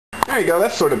There you go.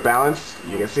 That's sort of balanced.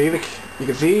 You can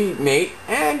see Nate,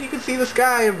 and you can see the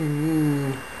sky.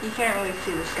 You can't really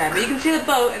see the sky, but you can see the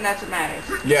boat, and that's what matters.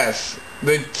 Yes,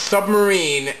 the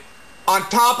submarine on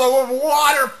top of a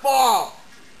waterfall.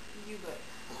 U-boat.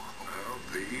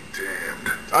 I'll be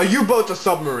damned. A U-boat's a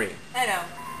submarine. I know,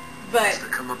 but Must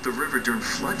have come up the river during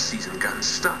flood season and gotten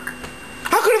stuck.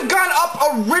 How could it have gone up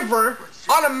a river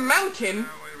on a mountain?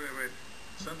 Wait.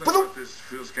 Something But the- about this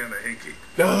feels kind of hinky.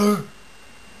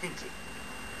 thinking.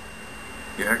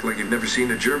 You act like you've never seen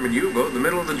a German U-boat in the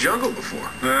middle of the jungle before.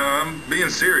 No, I'm being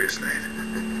serious, Nate.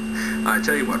 I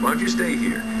tell you what, why don't you stay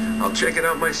here? I'll check it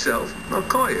out myself. I'll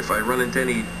call you if I run into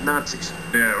any Nazis.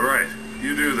 Yeah, right.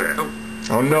 You do that.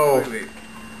 Oh no. Wait.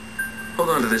 Hold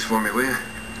on to this for me, will you?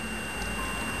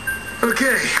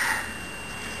 Okay.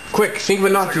 Quick, think of a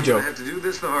Nazi I'm gonna joke. have to do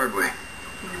this the hard way.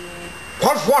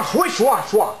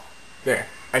 What? There,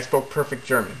 I spoke perfect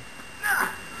German.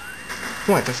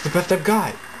 What? That's the best I've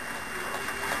got.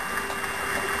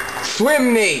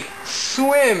 Swim, Nate!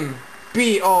 Swim!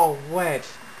 Be all wet.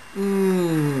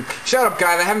 Shut up,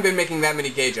 guys. I haven't been making that many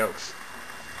gay jokes.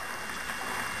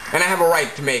 And I have a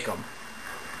right to make them.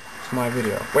 It's my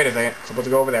video. Wait a second. I'm supposed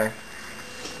to go over there.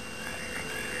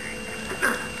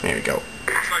 There we go.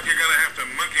 Looks like you're gonna have to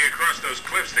monkey across those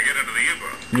cliffs to get into the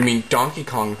U-boat. You mean Donkey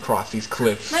Kong across these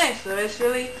cliffs? Nice, but it's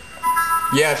really...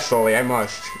 Yes, Sully, I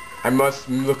must. I must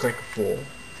look like a fool.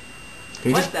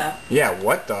 Can you What the? Yeah,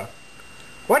 what the?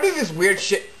 Why does this weird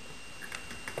shit...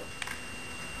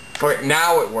 Okay,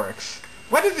 now it works.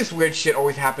 Why does this weird shit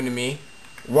always happen to me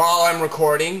while I'm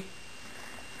recording?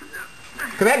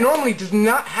 Because that normally does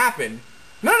not happen.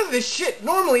 None of this shit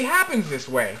normally happens this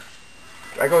way.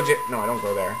 I go no, I don't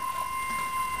go there.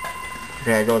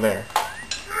 Okay, I go there.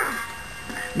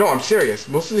 No, I'm serious.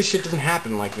 Most of this shit doesn't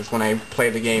happen like this when I play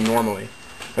the game normally.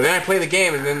 And then I play the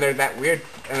game and then there's that weird,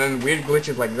 and then weird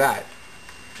glitches like that.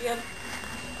 Yep.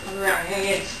 I'm gonna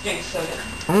get drink soda.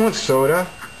 I don't want soda.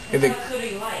 Is it What soda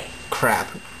you like? crap?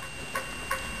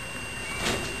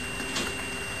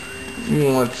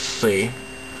 Let's see.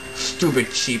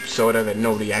 Stupid cheap soda that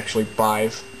nobody actually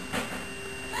buys.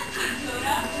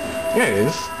 Yeah, it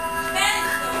is.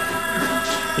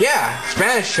 Yeah,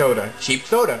 Spanish soda. Cheap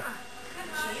soda.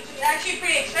 It's actually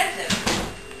pretty expensive.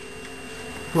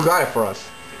 Who got it for us?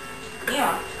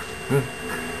 Yeah.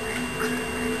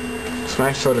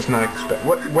 Spanish soda's not expensive.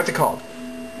 What's it called?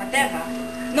 Whatever.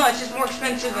 No, it's just more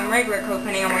expensive than regular Coke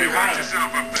depending on where you buy it.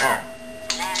 yourself up Oh.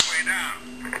 It's a long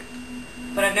way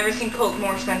down. But I've never seen Coke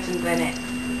more expensive than it.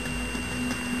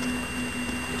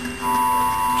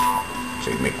 So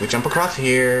you make the jump across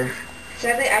here.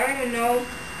 Sadly, I don't even know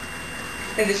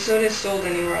if the soda is sold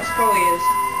anywhere else. Probably is.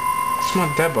 It's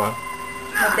not Deba.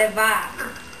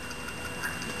 Whatever.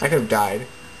 I could have died.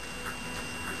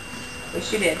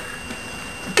 Wish you did.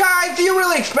 Guys, do you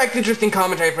really expect interesting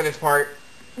commentary for this part?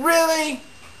 Really?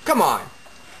 Come on.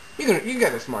 You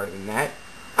guys are smarter than that.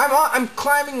 I'm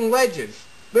climbing ledges.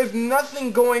 There's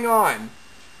nothing going on.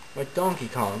 Like Donkey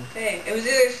Kong. Hey, it was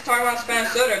either talking about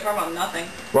Spanish soda or talking about nothing.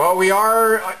 Well, we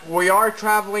are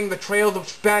traveling the trails of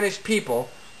Spanish people.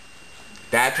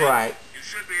 That's right. You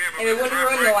should be If able it to wouldn't drop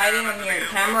ruin the right lighting down on into your the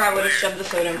camera, I would have U-boat. shoved the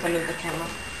soda in front of the camera.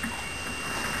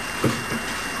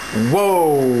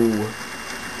 Whoa.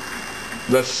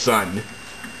 The sun. When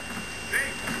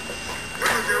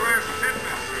was your last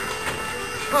fitness?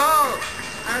 Oh,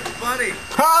 that's funny.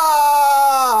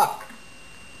 Ha!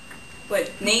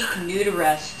 But Nate can do the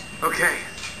rest. Okay,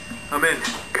 I'm in.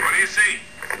 What do you see?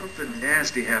 Something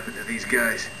nasty happened to these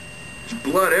guys. There's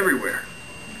blood everywhere.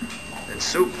 And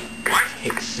soup. I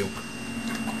hate soup.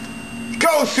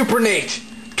 Go, Super Nate!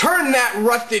 Turn that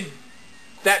rusted...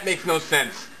 That makes no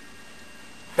sense.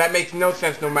 That makes no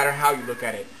sense no matter how you look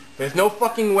at it. There's no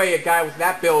fucking way a guy with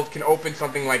that build can open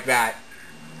something like that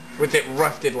with it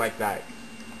rusted like that.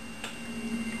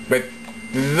 But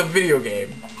this is a video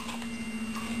game.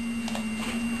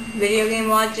 Video game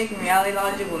logic and reality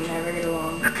logic will never get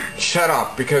along. Shut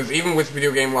up, because even with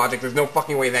video game logic, there's no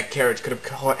fucking way that carriage could have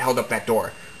held up that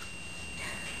door.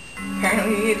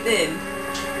 Apparently it did.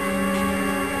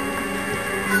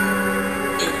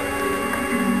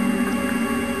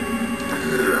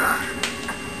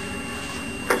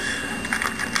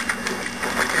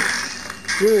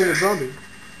 Yeah, zombie.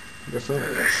 Guess so.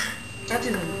 That's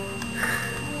it.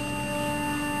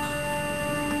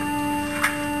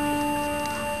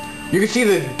 You can see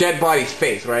the dead body's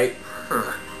face, right?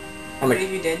 Huh. On What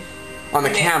if you did? the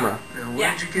Yeah. camera. Now, where'd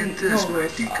Yeah. you get this? No,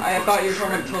 Rick. I thought you were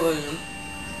talking about television.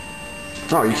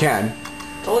 Oh, you can.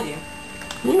 Told you.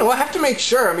 You know, I have to make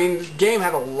sure. I mean, this game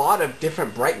has a lot of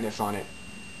different brightness on it.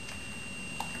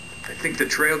 I think the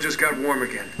trail just got warm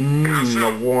again.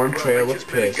 A warm trail of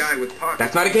piss.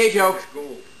 That's not a gay joke.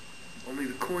 Gold. Only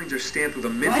the coins are stamped with a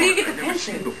mint Why do you get I've never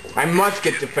seen defensive? before. I must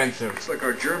get defensive. It's like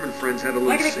our German friends had a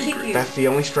Why little did I kick secret. you? That's the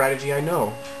only strategy I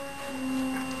know.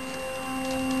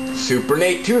 Super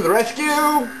Nate to the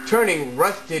rescue! Turning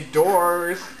rusted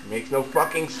doors. Makes no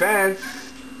fucking sense.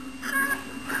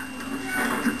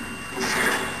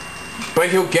 But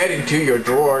he'll get into your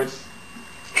drawers.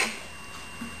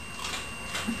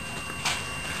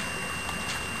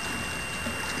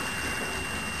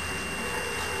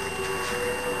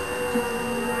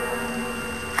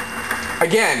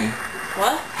 Again.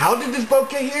 What? How did this boat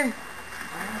get here?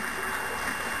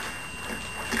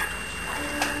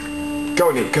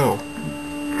 Go, Nate, go.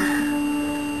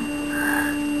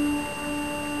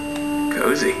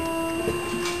 Cozy.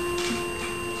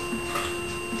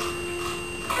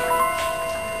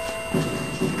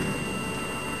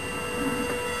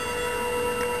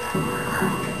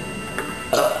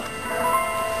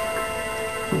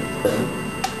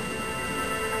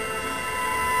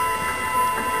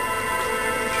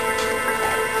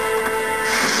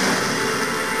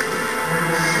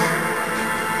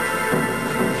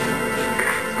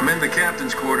 I'm in the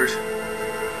captain's quarters.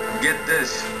 Get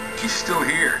this, he's still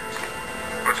here.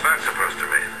 What's that supposed to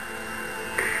mean?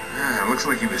 Yeah, it looks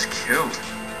like he was killed.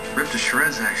 Ripped to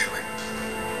shreds, actually.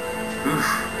 Oof,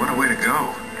 what a way to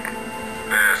go.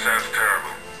 Yeah, sounds terrible.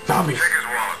 Zombies. Check his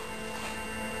wallet.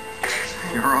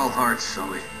 You're all hearts,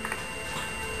 Sully.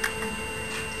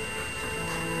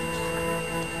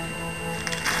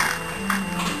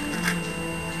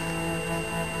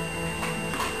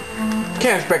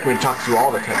 Can't expect me to talk through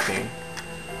all the cutscene.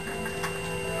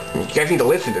 You guys need to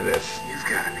listen to this. You've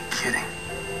got to be kidding.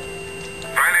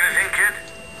 Find anything, kid?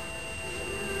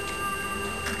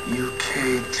 UK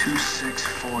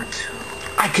 2642.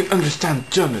 I can understand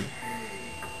German.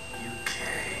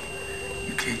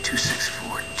 UK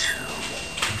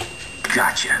 2642.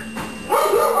 Gotcha.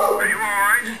 Are you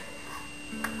alright?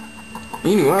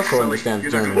 You also Sully, understands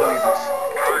you're not German. gonna believe this.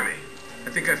 Try me. I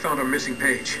think I found our missing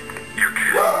page. You're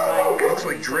kidding. Looks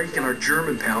like Drake and our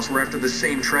German pals were after the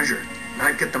same treasure. And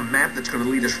I've got the map that's going to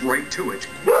lead us right to it.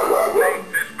 Nate,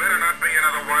 this better not be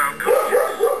another wild goose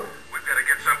chase. We've got to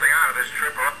get something out of this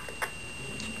trip, or...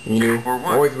 You know, Or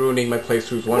what? always ruining my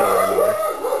playthroughs one way or another.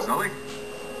 Sully?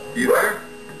 You there?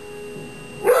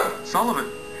 Sullivan?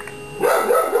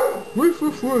 Woof,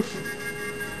 woof, woof.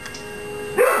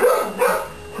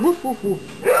 Woof, woof, woof.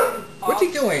 What's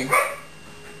he doing?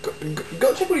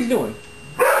 Go check what he's doing.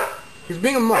 He's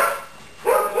being a mutt.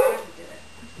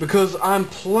 Because I'm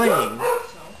playing.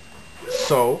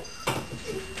 So?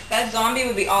 That zombie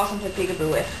would be awesome to peekaboo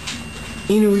with.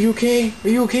 Inu, you okay? Are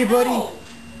you okay, buddy? No.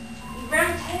 He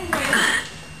rammed his head into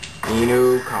me.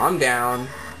 Inu, calm down.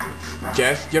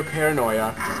 Just your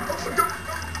paranoia.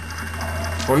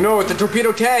 Oh no, it's a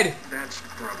torpedo Ted! That's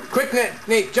probably... Quick,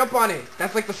 Nate, jump on it.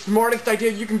 That's like the smartest idea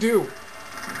you can do. There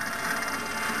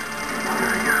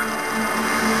you go.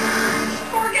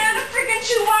 We're getting a freaking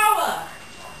chihuahua!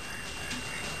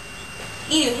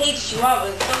 Eden hates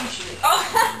chihuahuas, don't you? Oh!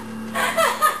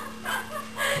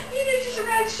 Eden just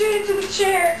ran straight into the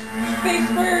chair. Face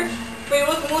first, but he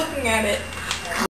wasn't looking at it.